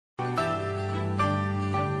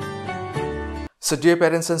So dear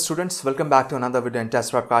parents and students, welcome back to another video in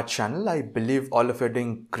Testprepkart channel. I believe all of you are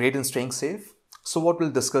doing great and staying safe. So what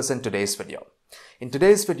we'll discuss in today's video. In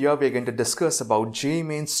today's video, we're going to discuss about JEE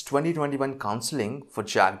Mains 2021 counseling for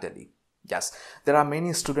JAC-DELHI. Yes, there are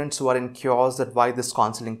many students who are in curious that why this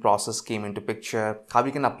counseling process came into picture, how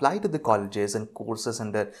we can apply to the colleges and courses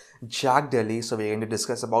under JAC-DELHI. So we're going to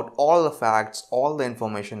discuss about all the facts, all the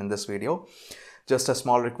information in this video. Just a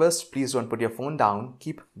small request, please don't put your phone down.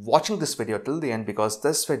 Keep watching this video till the end because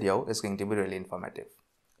this video is going to be really informative.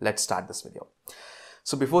 Let's start this video.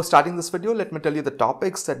 So before starting this video, let me tell you the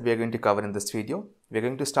topics that we are going to cover in this video. We're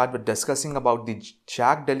going to start with discussing about the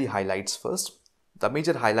JAC-DELHI highlights first, the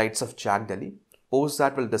major highlights of JAC-DELHI. Post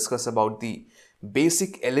that, we'll discuss about the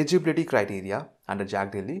basic eligibility criteria under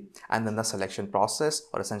JAC-DELHI and then the selection process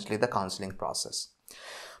or essentially the counseling process.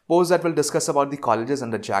 Post that, we'll discuss about the colleges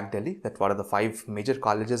under JAC-DELHI, that what are the 5 major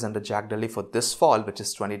colleges under JAC-DELHI for this fall, which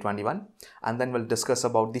is 2021. And then we'll discuss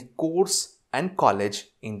about the course and college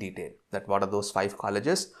in detail, that what are those 5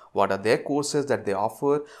 colleges, what are their courses that they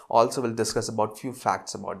offer. Also, we'll discuss about few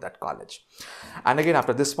facts about that college. And again,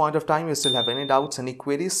 after this point of time, you still have any doubts, any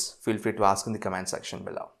queries, feel free to ask in the comment section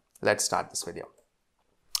below. Let's start this video.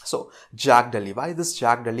 So JAC-DELHI, why this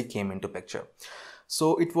JAC-DELHI came into picture?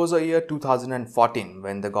 So it was a year 2014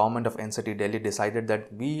 when the government of Nsut Delhi decided that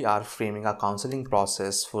we are framing a counseling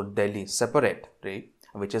process for Delhi separately,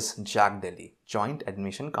 which is JAC-DELHI, Joint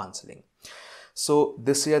Admission Counselling. So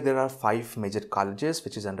this year there are 5 major colleges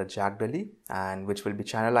which is under JAC-DELHI and which will be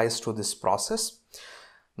channelized through this process.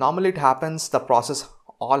 Normally it happens, the process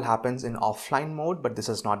all happens in offline mode, but this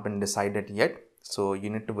has not been decided yet. So you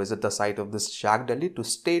need to visit the site of this JAC-DELHI to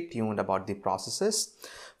stay tuned about the processes.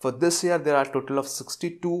 For this year, there are a total of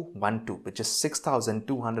 6212, which is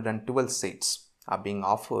 6,212 seats are being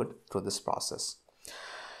offered through this process.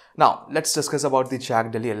 Now, let's discuss about the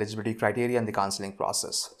JAC-DELHI eligibility criteria and the counseling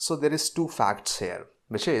process. So there is 2 facts here,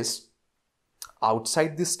 which is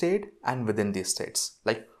outside the state and within the states.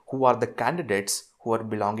 Like who are the candidates who are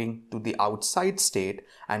belonging to the outside state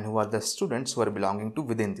and who are the students who are belonging to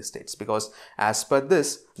within the states, because as per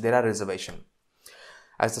this, there are reservations.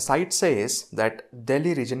 As the site says that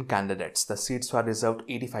Delhi region candidates, the seats are reserved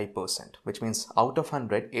 85%, which means out of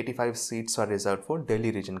 100, 85 seats are reserved for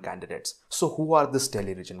Delhi region candidates. So who are these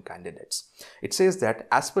Delhi region candidates? It says that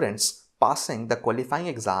aspirants passing the qualifying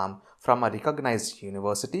exam from a recognized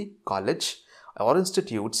university, college or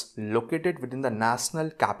institutes located within the National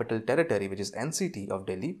Capital Territory, which is NCT of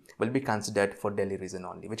Delhi, will be considered for Delhi region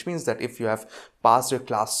only, which means that if you have passed your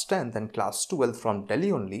class 10th and class 12 from Delhi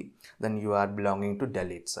only, then you are belonging to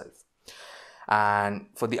Delhi itself. And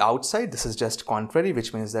for the outside, this is just contrary,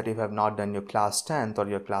 which means that if you have not done your class 10th or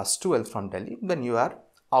your class 12 from Delhi, then you are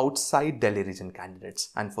outside Delhi region candidates.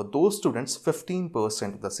 And for those students,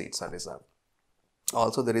 15% of the seats are reserved.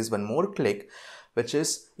 Also, there is one more click, which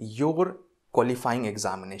is your qualifying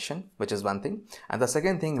examination, which is one thing, and the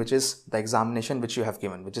second thing, which is the examination which you have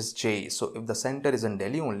given, which is JEE. So if the center is in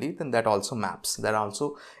Delhi only, then that also maps, that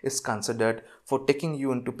also is considered for taking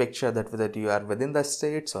you into picture that whether you are within the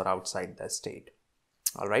states or outside the state.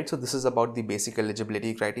 Alright, so this is about the basic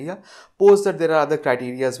eligibility criteria. Post that there are other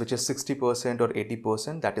criteria which is 60% or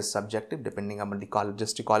 80%, that is subjective depending on the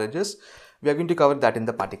colleges to colleges. We are going to cover that in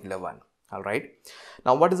the particular one. Alright,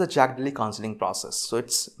 now what is the JAC-DELHI counseling process? So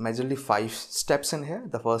it's majorly 5 steps in here.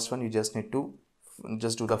 The first one, you just need to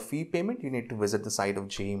just do the fee payment. You need to visit the site of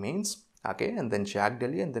JEE Mains, okay, and then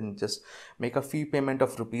JAC-DELHI, and then just make a fee payment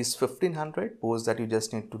of rupees 1500. Post that, you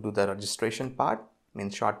just need to do the registration part. In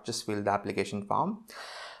short, just fill the application form.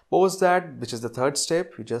 Post that, which is the 3rd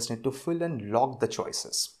step, you just need to fill and log the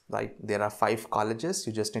choices. Right, there are 5 colleges.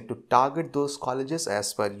 You just need to target those colleges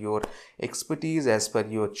as per your expertise, as per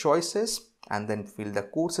your choices, and then fill the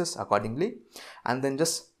courses accordingly, and then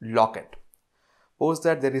just lock it. Post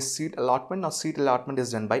that there is seat allotment. Now, seat allotment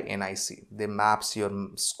is done by NIC. They maps your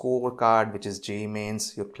scorecard, which is JEE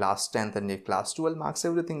Mains, your class 10th and your class 12 marks.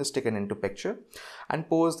 Everything is taken into picture, and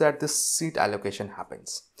post that this seat allocation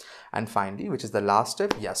happens. And finally, which is the last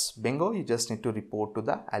step, yes, bingo, you just need to report to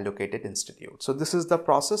the allocated institute. So this is the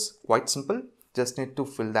process, quite simple. Just need to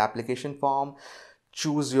fill the application form,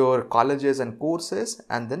 choose your colleges and courses,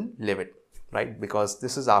 and then leave it, right? Because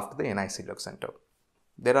this is after the NIC look center.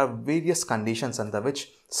 There are various conditions under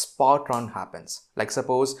which spot round happens. Like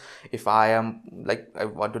suppose if I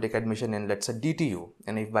want to take admission in, let's say, DTU,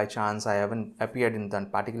 and if by chance I haven't appeared in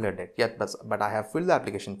that particular date yet, but I have filled the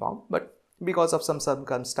application form, but because of some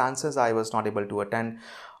circumstances I was not able to attend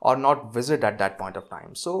or not visit at that point of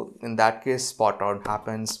time. So in that case, spot round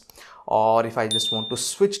happens. or if I just want to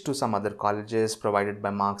switch to some other colleges provided by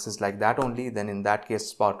marks is like that only, then in that case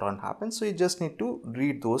spot on happens. So you just need to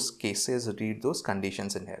read those cases, read those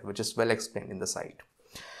conditions in here, which is well explained in the site.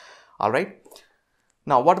 Alright.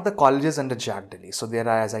 Now, what are the colleges under JAC-DELHI? So there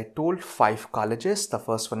are, as I told, 5 colleges. The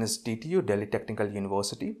first one is DTU, Delhi Technical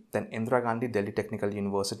University. Then Indira Gandhi, Delhi Technical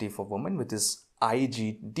University for Women, which is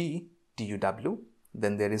IGDTUW.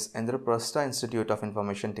 Then there is Entrepreneurship Institute of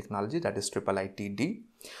Information Technology, that is IIITD.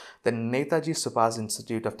 Then Netaji Subhas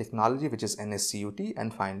Institute of Technology, which is NSCUT.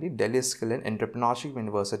 And finally, Delhi Skill and Entrepreneurship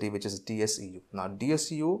University, which is DSEU. Now,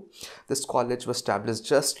 DSEU, this college was established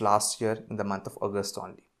just last year in the month of August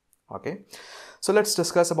only. Okay. So let's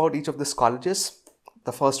discuss about each of these colleges.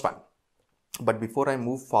 The first one. But before I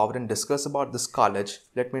move forward and discuss about this college,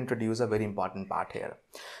 let me introduce a very important part here.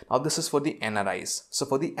 Now this is for the NRIs. So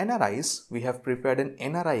for the NRIs, we have prepared an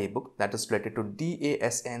NRI ebook that is related to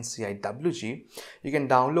DASNCIWG. You can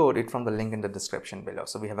download it from the link in the description below.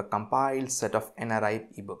 So we have a compiled set of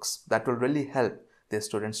NRI ebooks that will really help the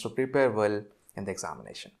students to prepare well in the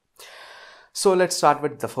examination. So let's start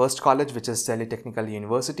with the first college, which is Delhi Technical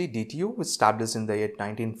University, DTU, which established in the year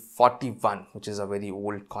 1941, which is a very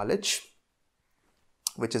old college,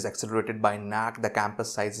 which is accelerated by NAC. The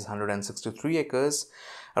campus size is 163 acres.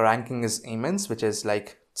 Ranking is immense, which is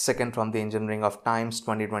like second from the Engineering of Times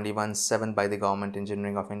 2021, 7 by the Government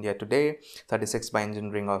Engineering of India Today, 36 by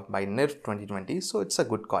Engineering by NIRF 2020. So it's a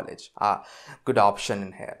good college, good option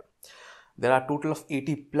in here. There are a total of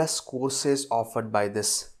 80 plus courses offered by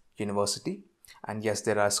this university, and yes,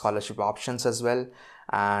 there are scholarship options as well.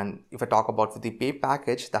 And if I talk about the pay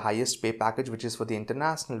package, the highest pay package, which is for the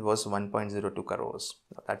international, was 1.02 crores.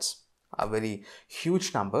 That's a very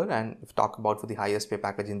huge number. And if I talk about for the highest pay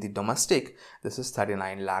package in the domestic, this is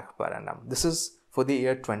 39 lakh per annum. This is for the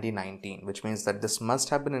year 2019, which means that this must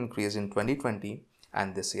have been increased in 2020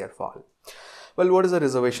 and this year fall. Well, what is the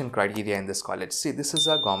reservation criteria in this college? See, this is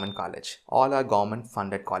a government college. All are government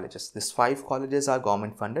funded colleges. These 5 colleges are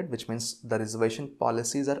government funded, which means the reservation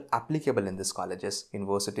policies are applicable in these colleges,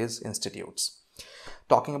 universities, institutes.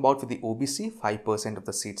 Talking about for the OBC, 5% of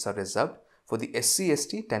the seats are reserved. For the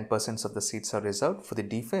SC/ST, 10% of the seats are reserved. For the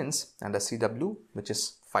defense and the CW, which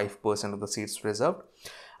is 5% of the seats reserved.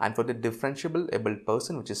 And for the differentiable able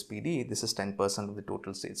person, which is PD, this is 10% of the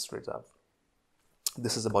total seats reserved.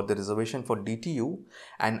 This is about the reservation for DTU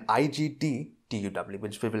and IGDTUW,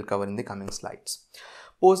 which we will cover in the coming slides.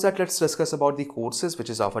 Post that, let's discuss about the courses which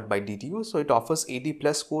is offered by DTU. So it offers 80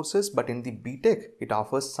 plus courses, but in the BTech, it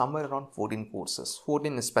offers somewhere around 14 courses,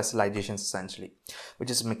 14 specializations essentially, which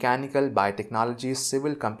is mechanical, biotechnology,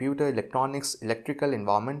 civil, computer, electronics, electrical,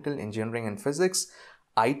 environmental, engineering and physics,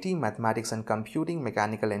 IT, mathematics and computing,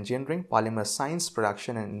 mechanical engineering, polymer science,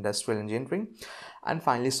 production and industrial engineering, and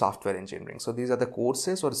finally software engineering. So these are the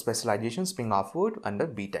courses or specializations being offered under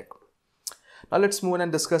BTech. Now let's move on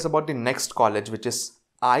and discuss about the next college, which is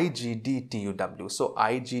IGDTUW. So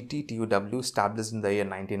IGDTUW established in the year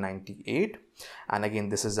 1998, and again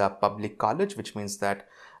this is a public college, which means that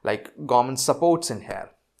like government supports in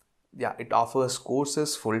here. Yeah, it offers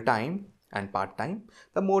courses full-time and part-time.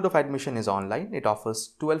 The mode of admission is online. It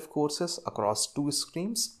offers 12 courses across 2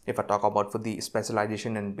 streams. If I talk about for the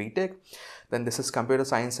specialization in BTech, then this is computer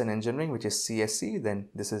science and engineering, which is CSE, then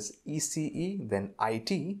this is ECE, then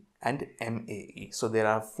IT and MAE. So there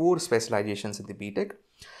are 4 specializations in the BTech.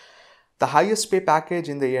 The highest pay package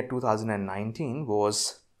in the year 2019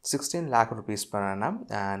 was 16 lakh rupees per annum,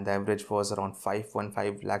 and the average was around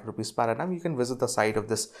 515 lakh rupees per annum. You can visit the site of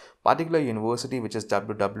this particular university, which is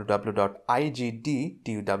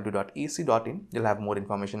www.igdtuw.ac.in. You'll have more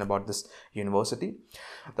information about this university.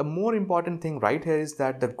 The more important thing right here is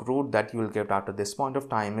that the growth that you will get after this point of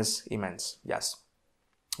time is immense. Yes.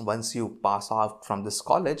 Once you pass out from this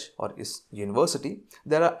college or is university,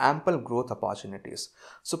 there are ample growth opportunities.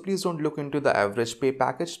 So please don't look into the average pay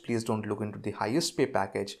package. Please don't look into the highest pay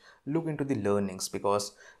package. Look into the learnings,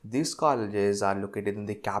 because these colleges are located in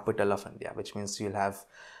the capital of India, which means you'll have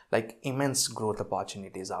like immense growth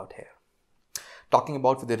opportunities out here. Talking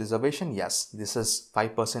about for the reservation, yes, this is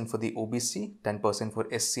 5% for the OBC, 10% for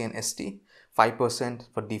SC and ST, 5%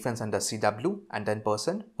 for defense under CW, and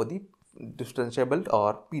 10% for the differentiable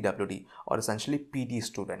or PWD, or essentially PD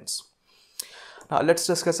students. Now let's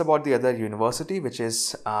discuss about the other university, which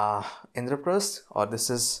is Indraprasth, or this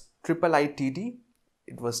is IIITD.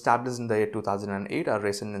 It was established in the year 2008, a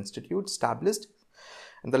recent institute established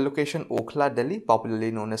in the location Okhla, Delhi,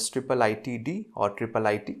 popularly known as IIITD or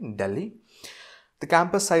IIIT Delhi. The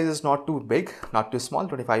campus size is not too big, not too small,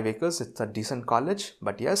 25 acres. It's a decent college,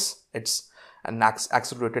 but yes, it's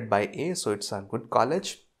accelerated by A, so it's a good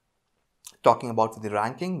college. Talking about the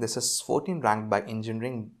ranking, this is 14 ranked by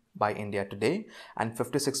Engineering by India Today and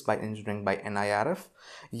 56 by Engineering by NIRF.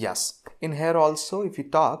 Yes, in here also if you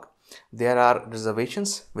talk, there are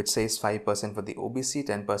reservations which says 5% for the OBC,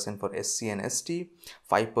 10% for SC and ST,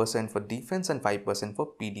 5% for defense and 5%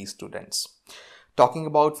 for PD students. Talking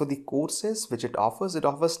about for the courses which it offers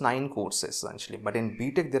 9 courses essentially, but in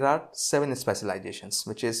BTech there are 7 specializations,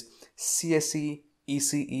 which is CSE,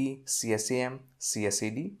 ECE, CSAM,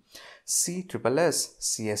 CSAD, CSSS,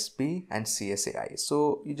 CSB and CSAI.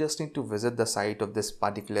 So you just need to visit the site of this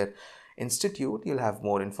particular institute. You'll have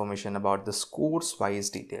more information about this course wise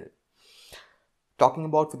detail. Talking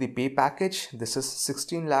about for the pay package, this is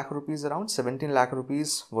 16 lakh rupees, around 17 lakh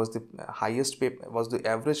rupees was the highest pay, was the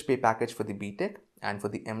average pay package for the BTech, and for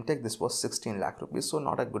the MTech this was 16 lakh rupees. So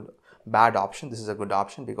not a bad option. This is a good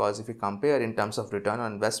option because if you compare in terms of return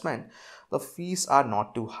on investment, the fees are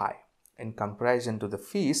not too high. In comparison to the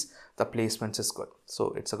fees, the placements is good.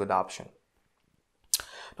 So it's a good option.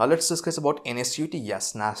 Now let's discuss about NSUT.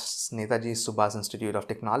 Yes, Netaji Subhas Institute of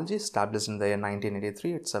Technology, established in the year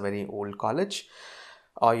 1983. It's a very old college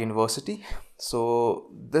or university.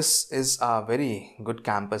 So this is a very good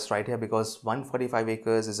campus right here because 145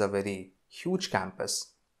 acres is a very huge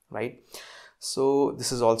campus, right? So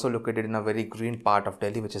this is also located in a very green part of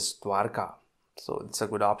Delhi, which is Dwarka. So it's a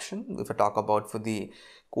good option. If I talk about for the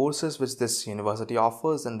courses which this university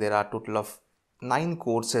offers, then there are a total of 9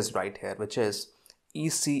 courses right here, which is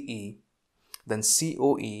ECE, then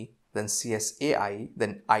COE, then CSAI,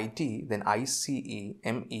 then IT, then ICE,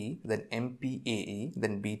 ME, then MPAE,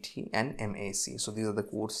 then BT and MAC. So these are the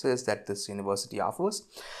courses that this university offers.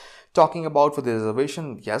 Talking about for the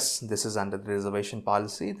reservation, yes, this is under the reservation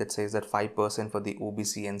policy that says that 5% for the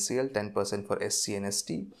OBC NCL, 10% for SC and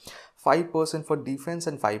ST, 5% for defense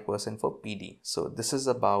and 5% for PD. So this is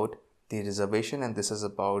about the reservation and this is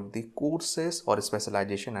about the courses or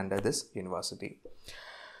specialization under this university.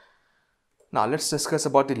 Now let's discuss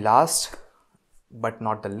about the last but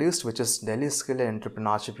not the least, which is Delhi Skill and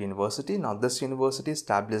Entrepreneurship University. Now this university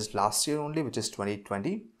established last year only, which is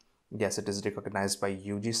 2020. Yes, it is recognized by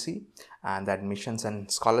UGC and the admissions and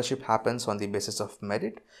scholarship happens on the basis of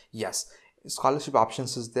merit. Yes, scholarship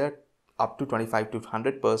options is there up to 25 to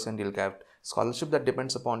 100%. You'll get scholarship that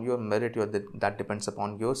depends upon your merit, that depends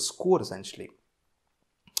upon your score essentially.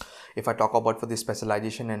 If I talk about for the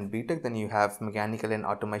specialization in BTech, then you have mechanical and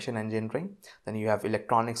automation engineering, then you have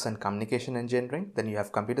electronics and communication engineering, then you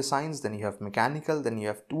have computer science, then you have mechanical, then you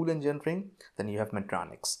have tool engineering, then you have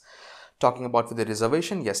mechatronics. Talking about for the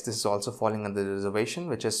reservation, yes, this is also falling under the reservation,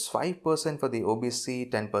 which is 5% for the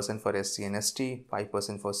OBC, 10% for SC and ST,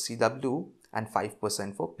 5% for CW and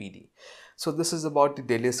 5% for PD. So this is about the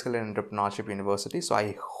Delhi Skill and Entrepreneurship University. So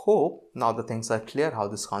I hope now the things are clear how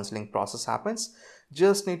this counseling process happens.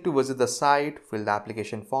 Just need to visit the site, fill the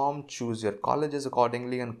application form, choose your colleges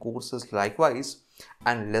accordingly and courses likewise,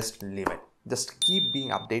 and let's leave it. Just keep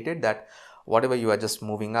being updated that whatever you are just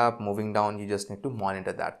moving up, moving down, you just need to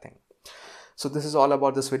monitor that thing. So this is all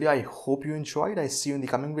about this video. I hope you enjoyed. I see you in the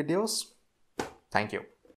coming videos. Thank you.